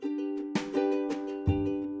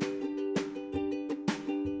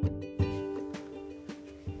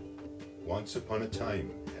Once upon a time,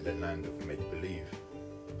 in a land of make-believe,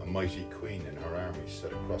 a mighty queen and her army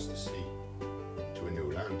set across the sea to a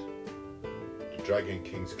new land. The Dragon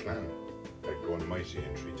King's clan had grown mighty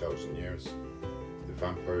in 3,000 years. The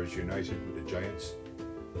vampires united with the giants.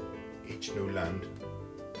 Each new land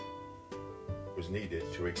was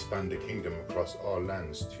needed to expand the kingdom across all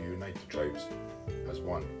lands to unite the tribes as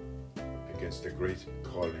one against a great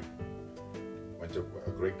calling. A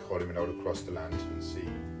great calling went out across the land and sea.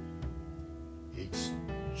 Each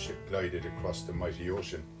ship glided across the mighty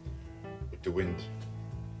ocean with the wind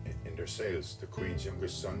in their sails. The queen's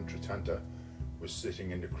youngest son, Tritanta, was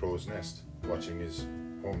sitting in the crow's nest, watching his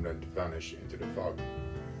homeland vanish into the fog.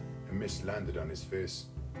 A mist landed on his face.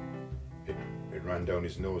 It ran down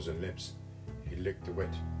his nose and lips. He licked the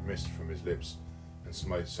wet mist from his lips and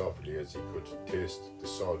smiled softly as he could taste the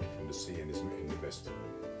salt from the sea in the mist.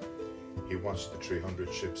 He watched the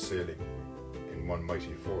 300 ships sailing in one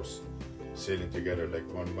mighty force, sailing together like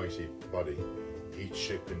one mighty body, each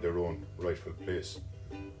ship in their own rightful place.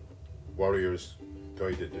 Warriors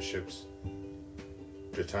guided the ships.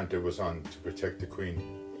 Tritanta was on to protect the queen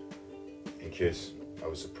in case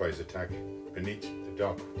of a surprise attack. Beneath the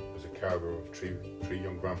dock was a cargo of three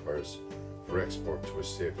young vampires for export to a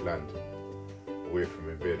safe land, away from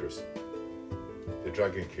invaders. The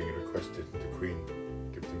Dragon King requested the queen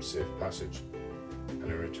give them safe passage, and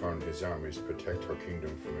in return his armies protect her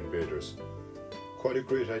kingdom from invaders. Quite a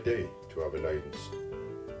great idea to have alliance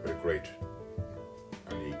with a great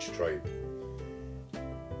and each tribe.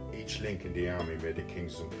 Each link in the army made the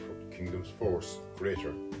kingdom's force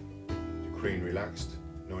greater. The queen relaxed,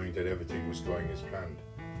 knowing that everything was going as planned.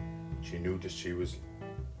 She knew that she was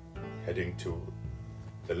heading to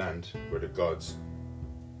the land where the gods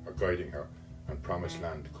are guiding her, and promised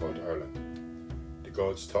land called Ireland. The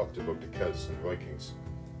gods talked about the Celts and Vikings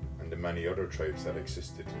and the many other tribes that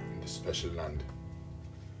existed in this special land.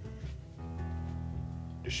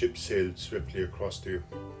 The ship sailed swiftly across the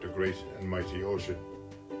great and mighty ocean.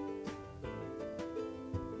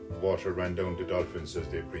 Water ran down the dolphins as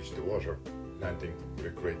they breached the water, landing with a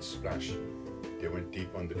great splash. They went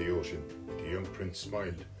deep under the ocean. The young prince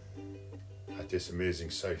smiled at this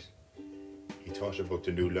amazing sight. He thought about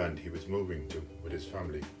the new land he was moving to with his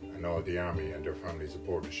family and all the army and their families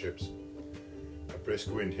aboard the ships. A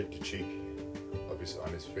brisk wind hit the cheek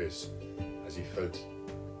on his face as he felt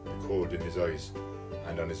the cold in his eyes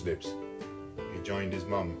and on his lips. He joined his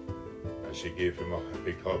mum and she gave him a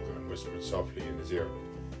big hug and whispered softly in his ear,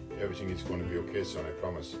 "Everything is going to be okay, son, I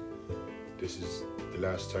promise. This is the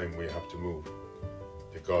last time we have to move.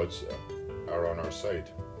 The gods are on our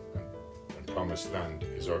side, and promised land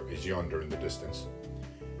is yonder in the distance."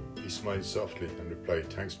 He smiled softly and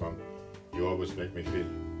replied, "Thanks, Mum. You always make me feel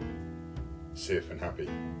safe and happy."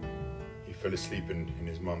 He fell asleep in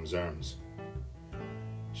his mum's arms.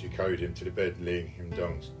 She carried him to the bed, laying him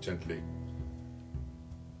down gently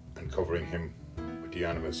and covering him with the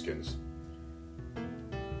animal skins.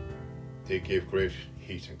 They gave great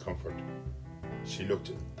heat and comfort. She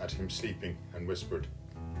looked at him sleeping and whispered,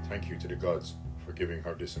 "Thank you to the gods for giving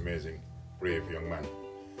her this amazing, brave young man."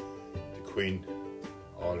 The queen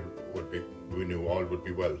we knew all would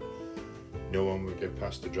be well. No one would get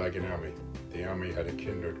past the dragon army. The army had a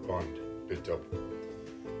kindred bond built up.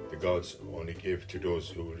 The gods only gave to those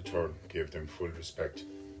who in return gave them full respect,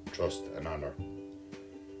 trust and honour.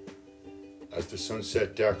 As the sun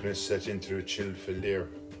set, darkness set into a chill-filled air.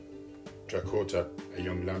 Drakota, a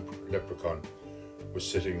young leprechaun, was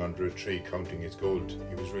sitting under a tree counting his gold.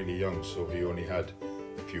 He was really young, so he only had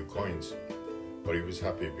a few coins, but he was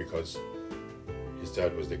happy because his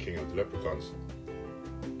dad was the king of the leprechauns.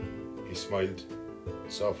 He smiled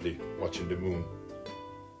softly, watching the moon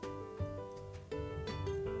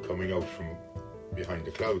coming out from behind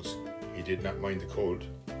the clouds. He did not mind the cold,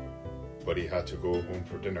 but he had to go home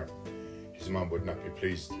for dinner. His mom would not be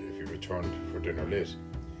pleased if he returned for dinner late.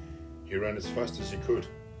 He ran as fast as he could,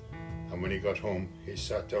 and when he got home, he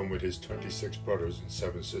sat down with his 26 brothers and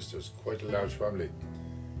 7 sisters, quite a large family.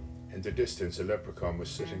 In the distance, a leprechaun was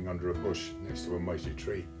sitting under a bush next to a mighty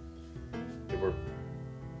tree.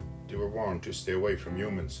 They were warned to stay away from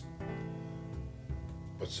humans,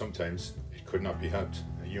 but sometimes it could not be helped.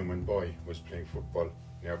 A human boy was playing football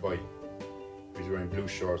nearby. He was wearing blue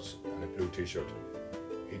shorts and a blue t-shirt.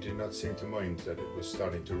 He did not seem to mind that it was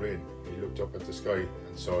starting to rain. He looked up at the sky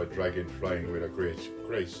and saw a dragon flying with a great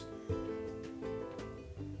grace.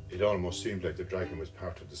 It almost seemed like the dragon was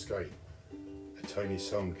part of the sky. A tiny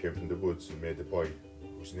sound came from the woods and made the boy,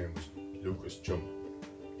 whose name was Lucas, jump.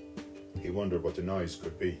 He wondered what the noise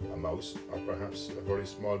could be, a mouse or perhaps a very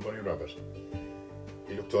small bunny rabbit.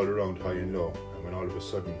 He looked all around high and low, and when all of a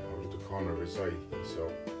sudden, out of the corner of his eye he saw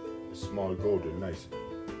a small golden light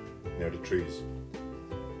near the trees.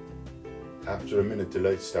 After a minute the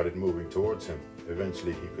light started moving towards him.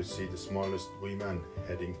 Eventually he could see the smallest wee man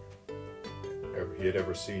he had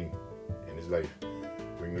ever seen in his life,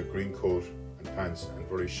 wearing a green coat and pants and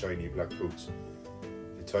very shiny black boots.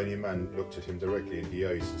 The tiny man looked at him directly in the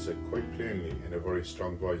eyes and said quite plainly in a very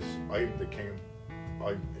strong voice, "I'm the king.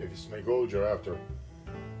 If it's my gold you're after,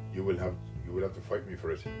 you will have to fight me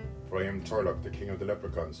for it, for I am Turlough, the king of the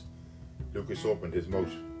leprechauns." Lucas opened his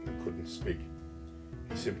mouth and couldn't speak.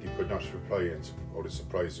 He simply could not reply out of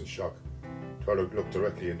surprise and shock. Turlough looked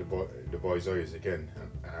directly in the boy's eyes again and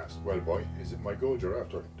asked, "Well, boy, is it my gold you're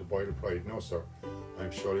after?" The boy replied, "No, sir, I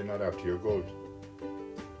am surely not after your gold.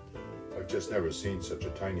 I've just never seen such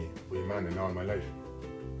a tiny wee man in all my life."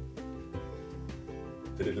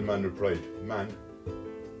 The little man replied, "Man,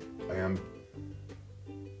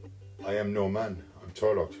 I am no man. I'm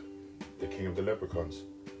Turlough, the king of the leprechauns."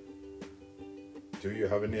 "Do you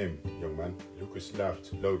have a name, young man?" Lucas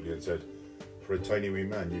laughed loudly and said, "For a tiny wee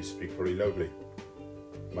man, you speak very loudly.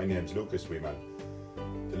 My name's Lucas, wee man."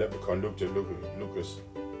 The leprechaun looked at Lucas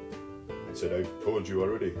and said, "I've told you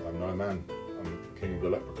already, I'm not a man. I'm king of the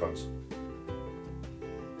leprechauns."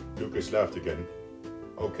 Lucas laughed again.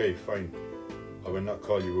 "Okay, fine. I will not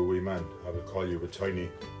call you a wee man. I will call you a tiny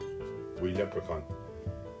wee leprechaun.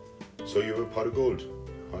 So you have a pot of gold?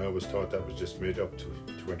 I always thought that was just made up to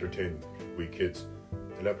entertain wee kids."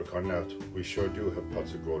 The leprechaun laughed. "We sure do have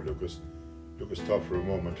pots of gold, Lucas." Lucas thought for a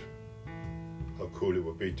moment how cool it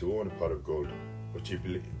would be to own a pot of gold, which he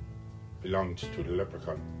belonged to the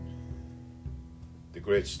leprechaun. The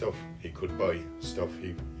great stuff he could buy, stuff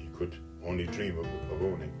he could only dream of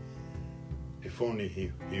owning. If only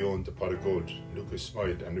he owned the pot of gold. Lucas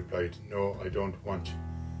smiled and replied, "No, I don't want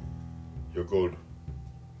your gold,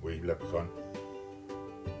 wee leprechaun."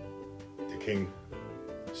 The king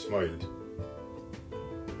smiled.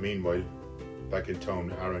 Meanwhile, back in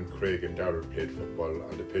town, Aaron, Craig and Darrell played football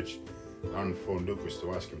on the pitch. Aaron phoned Lucas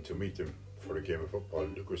to ask him to meet them for a game of football.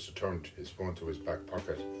 Lucas returned his phone to his back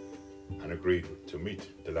pocket and agreed to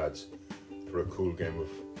meet the lads for a cool game of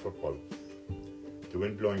football. The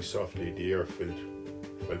wind blowing softly, the air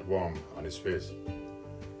felt warm on his face.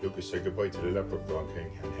 Lucas said goodbye to the leprechaun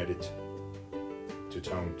king and headed to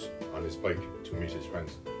town on his bike to meet his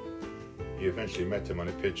friends. He eventually met them on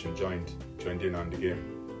a pitch and joined in on the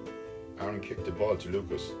game. Aaron kicked the ball to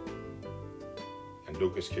Lucas, and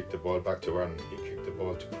Lucas kicked the ball back to Aaron. He kicked the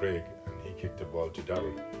ball to Craig, and he kicked the ball to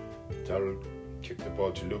Darrell. Darrell kicked the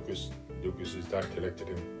ball to Lucas. Lucas's dad collected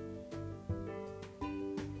him.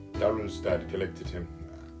 Darrell's dad collected him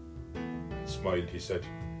and smiled. He said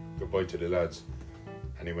goodbye to the lads,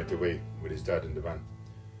 and he went away with his dad in the van.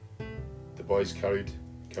 The boys carried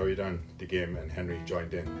on the game, and Henry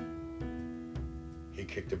joined in. He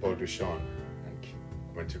kicked the ball to Sean and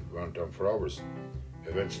went on for hours.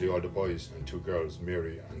 Eventually all the boys and two girls,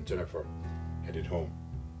 Mary and Jennifer, headed home.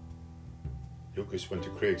 Lucas went to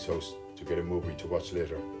Craig's house to get a movie to watch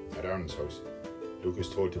later. At Aaron's house, Lucas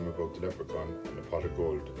told him about the leprechaun and the pot of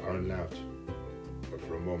gold. Aaron laughed, but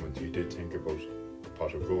for a moment he did think about the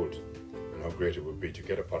pot of gold and how great it would be to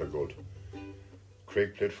get a pot of gold.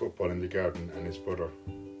 Craig played football in the garden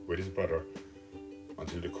with his brother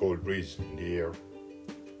until the cold breeze in the air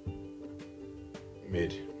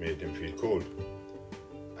made him feel cold.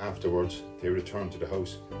 Afterwards, they returned to the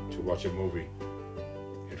house to watch a movie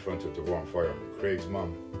in front of the warm fire. Craig's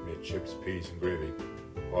mom made chips, peas and gravy.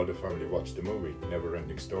 All the family watched the movie, Never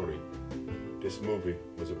Ending Story. This movie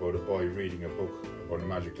was about a boy reading a book about a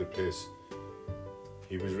magical place.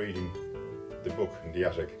 He was reading the book in the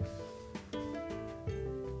attic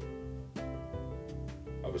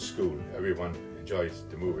of a school. Everyone enjoyed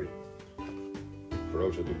the movie. For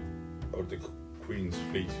out of the Queen's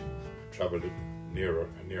fleet travelled nearer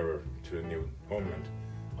and nearer to the new homeland,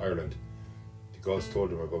 Ireland. The gods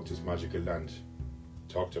told him about this magical land,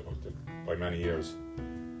 talked about it by many ears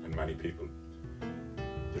and many people.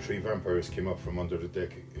 The three vampires came up from under the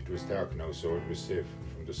deck. It was dark now, so it was safe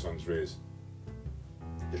from the sun's rays.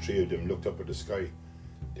 The three of them looked up at the sky.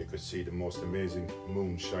 They could see the most amazing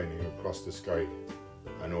moon shining across the sky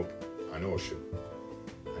and an ocean,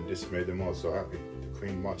 and this made them all so happy. The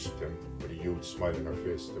Queen watched them with a huge smile on her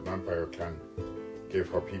face. The vampire clan gave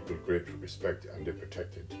her people great respect, and they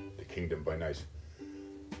protected the kingdom by night.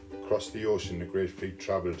 Across the ocean, the great fleet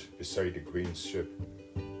travelled beside the Queen's ship,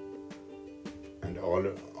 and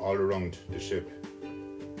all around the ship,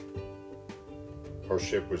 her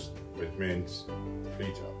ship was with main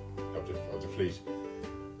fleet of the fleet.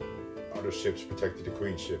 Other ships protected the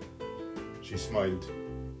Queen's ship. She smiled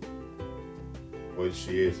While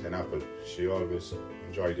she ate an apple, she always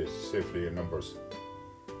enjoyed it safely in numbers.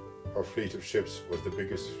 Her fleet of ships was the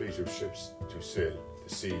biggest fleet of ships to sail the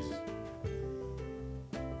seas,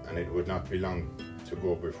 and it would not be long to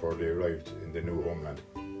go before they arrived in the new homeland.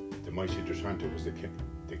 The mighty Drutanta was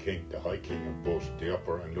the high king of both the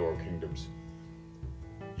upper and lower kingdoms.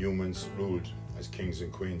 Humans ruled as kings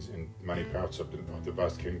and queens in many parts of the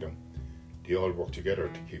vast kingdom. They all worked together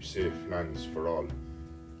to keep safe lands for all.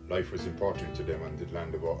 Life was important to them on the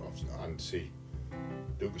land and sea.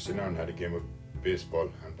 Lucas and Aaron had a game of baseball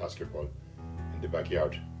and basketball in the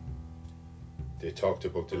backyard. They talked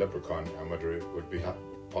about the leprechaun and whether it would be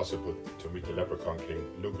possible to meet the leprechaun king.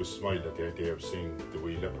 Lucas smiled at the idea of seeing the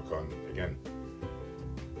wee leprechaun again.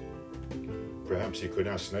 Perhaps he could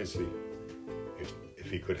ask nicely if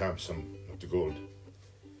he could have some of the gold.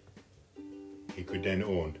 He could then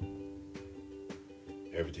own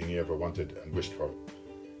everything he ever wanted and wished for.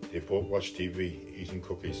 They both watched TV, eating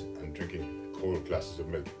cookies and drinking cold glasses of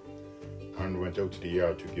milk. Aaron went out to the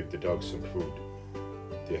yard to give the dogs some food.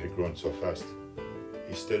 They had grown so fast.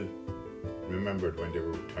 He still remembered when they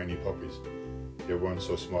were tiny puppies. They weren't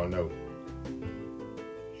so small now.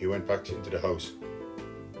 He went back into the house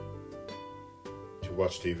to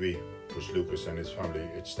watch TV, but Lucas and his family,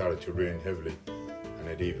 it started to rain heavily and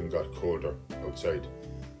it even got colder outside.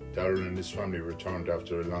 Darrell and his family returned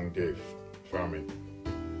after a long day farming.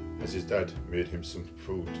 As his dad made him some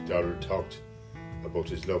food, Darrell talked about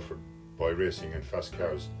his love for boy racing and fast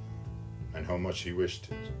cars and how much he wished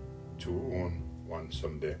to own one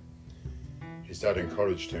someday. His dad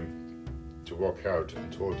encouraged him to work hard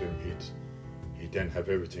and told him he'd then have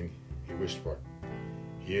everything he wished for.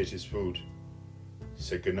 He ate his food,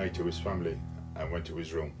 said goodnight to his family and went to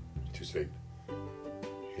his room to sleep.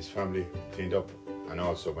 His family cleaned up and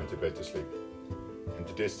also went to bed to sleep. In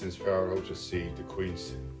the distance far out at sea, the Queen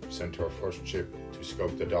sent her first ship to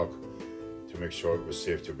scout the dock to make sure it was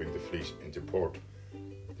safe to bring the fleet into port.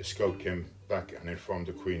 The scout came back and informed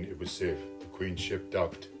the Queen it was safe. The Queen's ship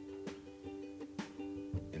docked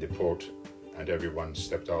in the port and everyone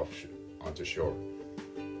stepped off onto shore.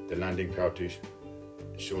 The landing party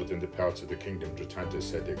showed them the parts of the kingdom Drutanta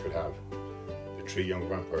said they could have. The three young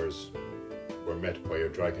vampires were met by a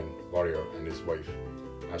dragon warrior and his wife,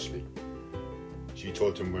 Ashley. She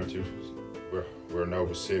told them we're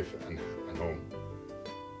now safe and home.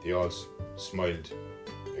 They all smiled,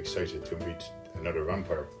 excited to meet another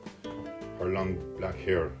vampire. Her long black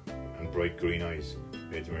hair and bright green eyes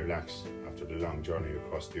made them relax after the long journey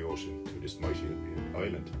across the ocean to this mighty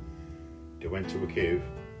island. They went to a cave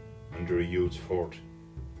under a huge fort,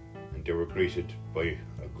 and they were greeted by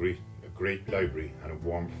a great library and a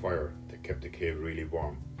warm fire that kept the cave really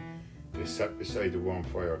warm. They sat beside the warm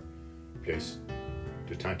fireplace.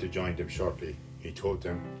 Drutanta joined them shortly. He told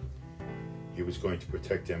them he was going to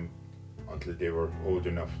protect them until they were old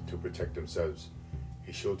enough to protect themselves.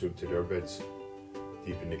 He showed them to their beds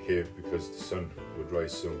deep in the cave because the sun would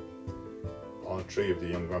rise soon. All three of the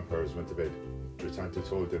young vampires went to bed. Drutanta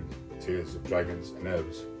told them tales of dragons and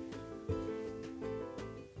elves,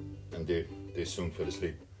 and they soon fell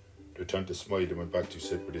asleep. Drutanta smiled and went back to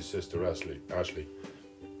sit with his sister Ashley.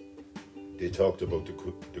 They talked about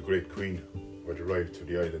the great queen who had arrived to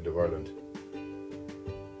the island of Ireland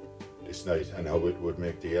this night and how it would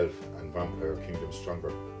make the elf and vampire kingdom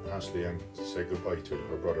stronger. Ashley said goodbye to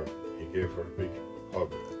her brother. He gave her a big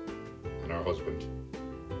hug, and her husband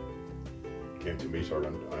came to meet her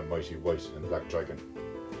on a mighty white and black dragon.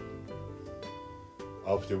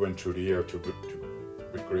 Off they went through the air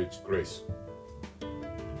with great grace.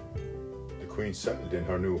 The Queen settled in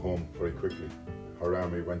her new home very quickly. Her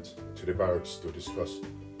army went to the barracks to discuss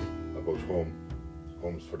about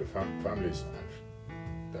homes for the families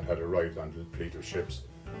that had arrived on the fleet of ships.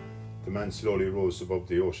 The man slowly rose above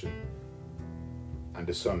the ocean, and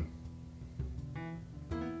the sun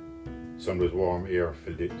with warm air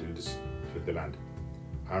filled the land.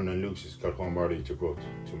 Aaron and Lucius got home early to go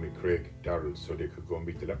to meet Craig, Darrell, so they could go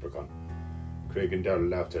meet the leprechaun. Craig and Darrell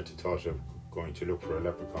laughed at the thought of going to look for a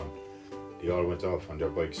leprechaun. They all went off on their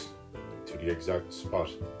bikes to the exact spot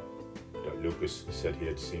that Lucas said he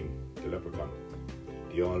had seen the leprechaun.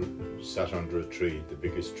 They all sat under a tree, the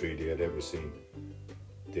biggest tree they had ever seen.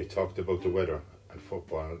 They talked about the weather and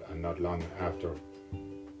football, and not long after,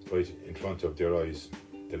 right in front of their eyes,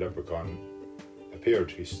 the leprechaun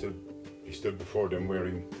appeared. He stood before them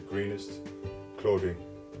wearing the greenest clothing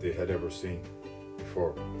they had ever seen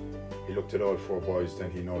before. He looked at all four boys,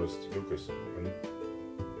 then he noticed Lucas.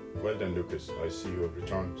 Well then, Lucas, I see you have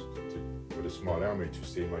returned with a small army to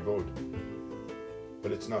steal my gold.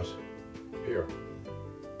 Well, it's not here.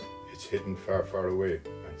 It's hidden far, far away,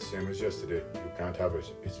 and same as yesterday, you can't have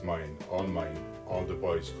it. It's mine. All the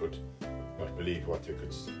boys could not believe what they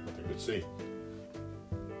could see.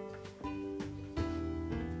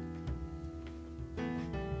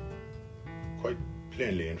 Quite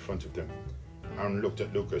plainly in front of them, Aaron looked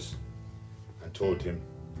at Lucas and told him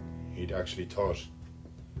he'd actually thought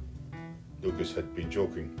Lucas had been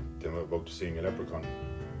joking them about seeing a leprechaun.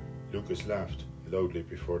 Lucas laughed loudly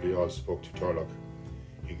before they all spoke to Turlough.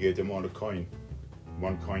 He gave them all a coin,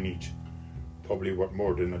 1 coin each, probably worth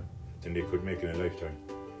more than they could make in a lifetime.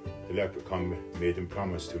 The leprechaun made them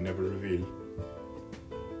promise to never reveal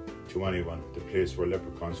to anyone the place where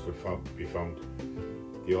leprechauns could be found.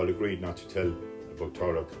 They all agreed not to tell about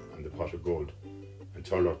Turlough and the pot of gold, and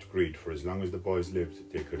Turlough agreed for as long as the boys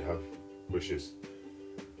lived they could have wishes,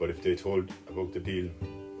 but if they told about the deal,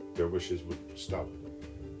 their wishes would stop.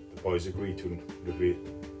 The boys agreed to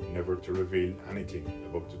never to reveal anything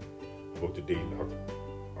about the deal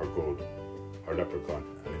or gold or leprechaun,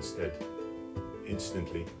 and instead,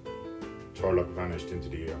 instantly, Turlough vanished into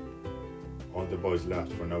the air. All the boys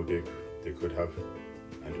laughed, for now they could have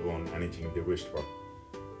and own anything they wished for.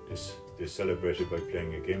 They celebrated by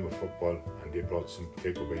playing a game of football, and they brought some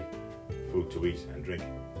takeaway food to eat and drink.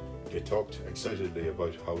 They talked excitedly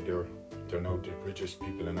about how they're now the richest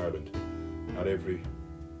people in Ireland.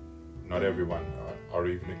 Not everyone, or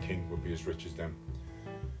even a king, would be as rich as them.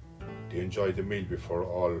 They enjoyed the meal before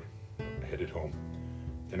all headed home.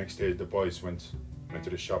 The next day, the boys went to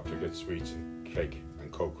the shop to get sweets and cake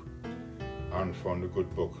and coke. Aaron found a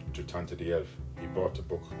good book, Trotanta the Elf. He bought the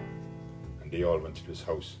book, and they all went to his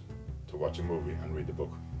house to watch a movie and read the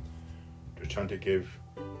book. Trotanta gave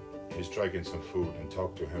his dragon some food and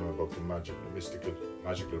talked to him about the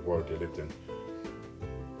magical world they lived in.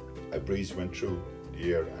 A breeze went through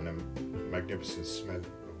the air, and a magnificent smell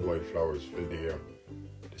of wildflowers filled the air.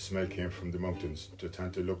 The smell came from the mountains.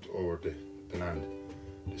 Trotanta looked over the land.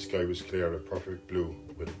 The sky was clear, a perfect blue,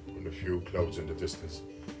 with a few clouds in the distance.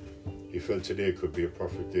 He felt today could be a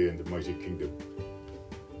perfect day in the mighty kingdom.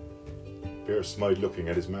 Bear smiled, looking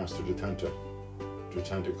at his master Trotanta.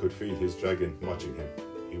 Trotanta could feel his dragon watching him.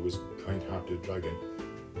 He was a kind-hearted dragon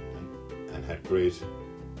and had great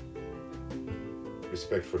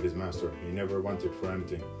respect for his master. He never wanted for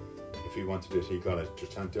anything. If he wanted it, he got it.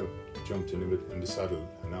 Trotanta jumped in the saddle,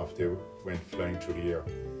 and off they went flying through the air.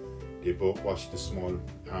 They both watched the small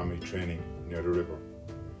army training near the river.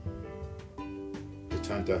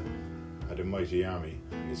 Trotanta had a mighty army,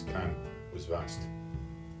 and his clan was vast.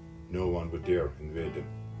 No one would dare invade them.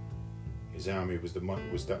 His army was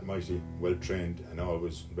that mighty, well-trained, and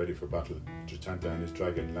always ready for battle. Trotanta and his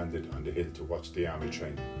dragon landed on the hill to watch the army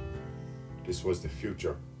train. This was the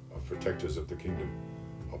future of protectors of the kingdom,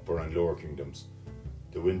 upper and lower kingdoms.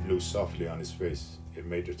 The wind blew softly on his face. It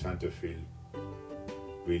made Trotanta feel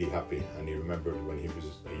really happy, and he remembered when he was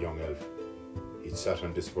a young elf. He'd sat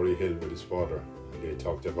on this very hill with his father, and they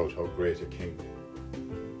talked about how great a king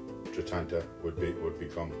Trotanta would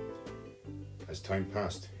become. As time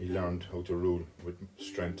passed, he learned how to rule with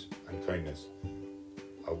strength and kindness.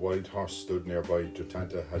 A wild horse stood nearby.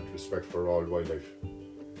 Trotanta had respect for all wildlife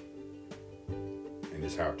in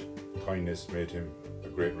his heart. Kindness made him a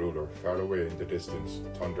great ruler. Far away in the distance,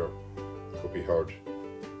 thunder could be heard,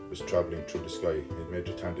 was travelling through the sky. It made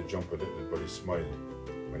Trotanta jump a little, but he smiled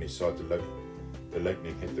when he saw the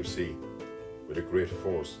lightning hit the sea with a great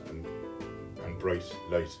force, and bright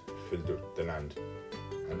light filled the land.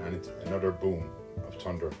 And another boom of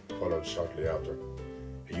thunder followed shortly after.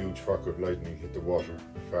 A huge fork of lightning hit the water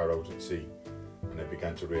far out at sea, and it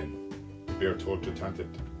began to rain. Bear told Trotanta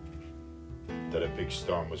that a big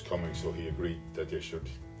storm was coming, so he agreed that they should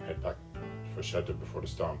head back for shelter before the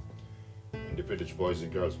storm. And the village boys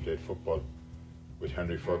and girls played football with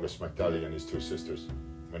Henry Fergus McDally and his 2 sisters.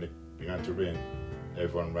 When it began to rain,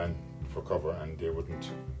 everyone ran for cover, and they wouldn't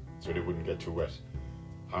get too wet.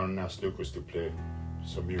 Aaron asked Lucas to play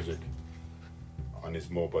some music on his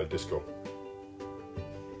mobile disco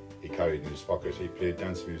he carried in his pocket. He played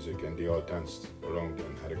dance music, and they all danced around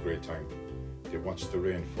and had a great time. They watched the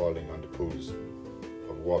rain falling on the pools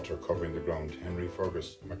of water covering the ground. Henry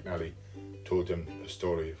Fergus McNally told them a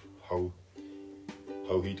story of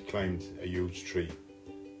how he'd climbed a huge tree,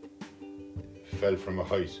 fell from a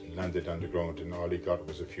height and landed on the ground, and all he got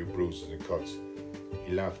was a few bruises and cuts.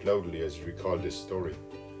 He laughed loudly as he recalled this story.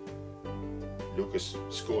 Lucas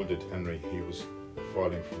scolded Henry.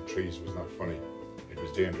 Falling from trees was not funny. It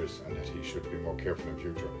was dangerous, and that he should be more careful in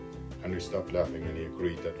future. Henry stopped laughing, and he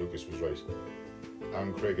agreed that Lucas was right.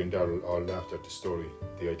 Aaron, Craig and Darrell all laughed at the story.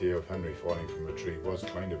 The idea of Henry falling from a tree was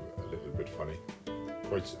kind of a little bit funny,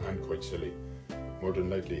 quite silly. More than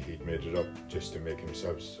likely he'd made it up just to make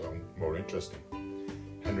himself sound more interesting.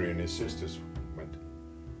 Henry and his sisters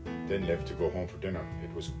then left to go home for dinner.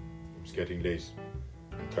 It was getting late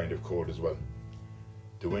and kind of cold as well.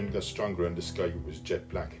 The wind got stronger and the sky was jet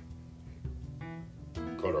black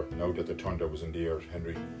colour. Now that the thunder was in the air,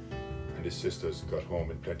 Henry and his sisters got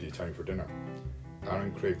home in plenty of time for dinner.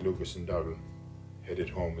 Aaron, Craig, Lucas and Darrell headed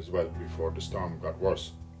home as well before the storm got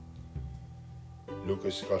worse.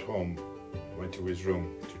 Lucas got home, went to his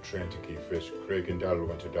room to train to keep fit. Craig and Darrell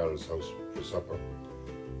went to Darrell's house for supper.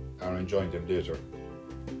 Aaron joined them later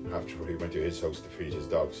after he went to his house to feed his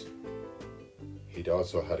dogs. He'd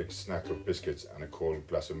also had a snack of biscuits and a cold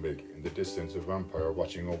glass of milk. In the distance, a vampire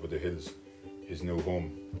watching over the hills. His new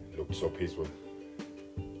home looked so peaceful.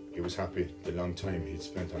 He was happy. The long time he'd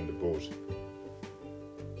spent on the boat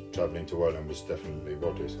travelling to Ireland was definitely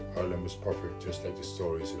worth it. Ireland was perfect, just like the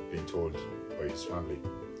stories had been told by his family.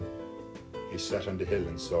 He sat on the hill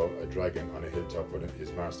and saw a dragon on a hilltop with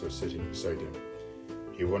his master sitting beside him.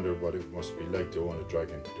 He wondered what it must be like to own a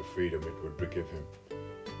dragon, the freedom it would give him.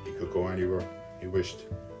 He could go anywhere he wished.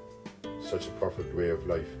 Such a perfect way of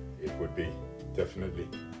life it would be. Definitely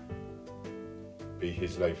be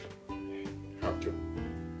his life. Hard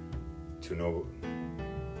to know.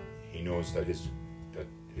 He knows that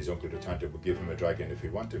his uncle the Tanta would give him a dragon if he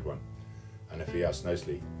wanted one, and if he asked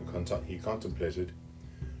nicely. He contemplated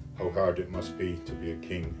how hard it must be to be a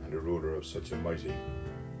king and a ruler of such a mighty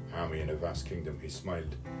army in a vast kingdom. He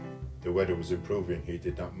smiled. The weather was improving. He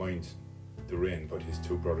did not mind the rain, but his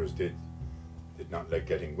two brothers did not like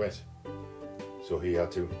getting wet, so he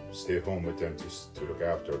had to stay home with them to look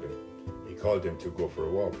after them. He called them to go for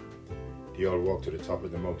a walk. They all walked to the top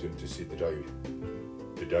of the mountain to see the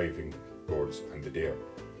diving boards and the deer.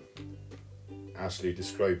 Ashley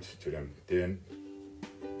described to them then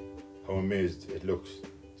how amazed it looked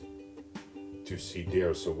to see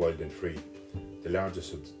deer so wild and free. The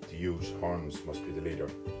largest of the huge horns must be the leader.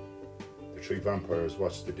 The three vampires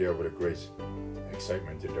watched the deer with a great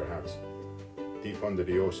excitement in their hearts. Deep under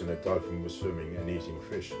the ocean, a dolphin was swimming and eating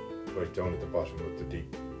fish right down at the bottom of the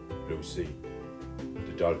deep blue sea.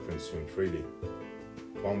 The dolphins swim freely.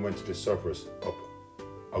 One went to the surface, up,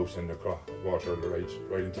 out in the water,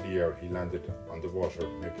 right into the air. He landed on the water,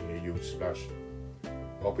 making a huge splash.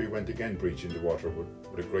 Up he went again, breaching the water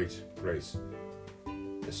with a great grace.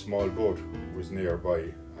 A small boat was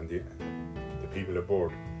nearby, and the people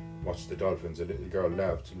aboard watched the dolphins. A little girl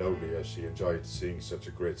laughed loudly as she enjoyed seeing such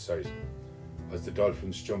a great sight. As the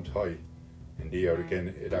dolphins jumped high in the air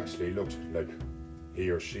again, it actually looked like he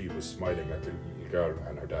or she was smiling at the little girl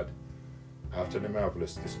and her dad. After the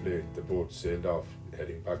marvellous display, the boat sailed off,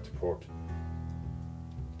 heading back to port.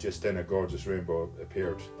 Just then a gorgeous rainbow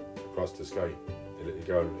appeared across the sky. The little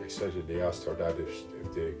girl excitedly asked her dad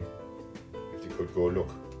if they could go look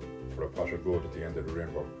for a pot of gold at the end of the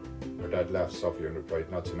rainbow. Her dad laughed softly and replied,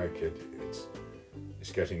 "Not tonight, kid.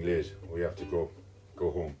 It's getting late. We have to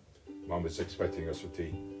go home. Mom is expecting us for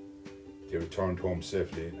tea." They returned home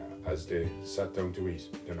safely, and as they sat down to eat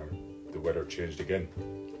dinner, the weather changed again.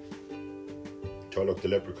 Turlough the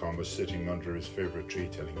leprechaun was sitting under his favourite tree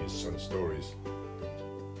telling his son stories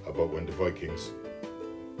about when the Vikings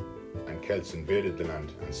and Celts invaded the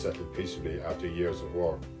land and settled peacefully after years of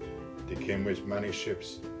war. They came with many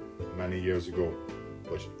ships many years ago,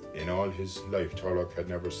 but in all his life Turlough had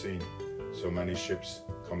never seen so many ships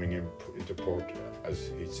coming into port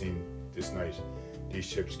as he'd seen this night. These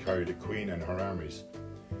ships carried a queen and her armies.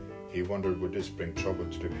 He wondered, would this bring trouble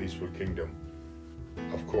to the peaceful kingdom?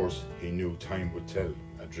 Of course, he knew time would tell.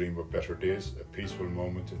 A dream of better days, a peaceful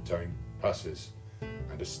moment in time passes,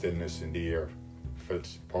 and the stillness in the air felt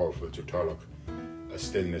powerful to Turlough. A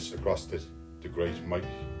stillness across the great mighty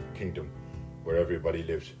kingdom where everybody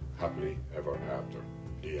lived happily ever after.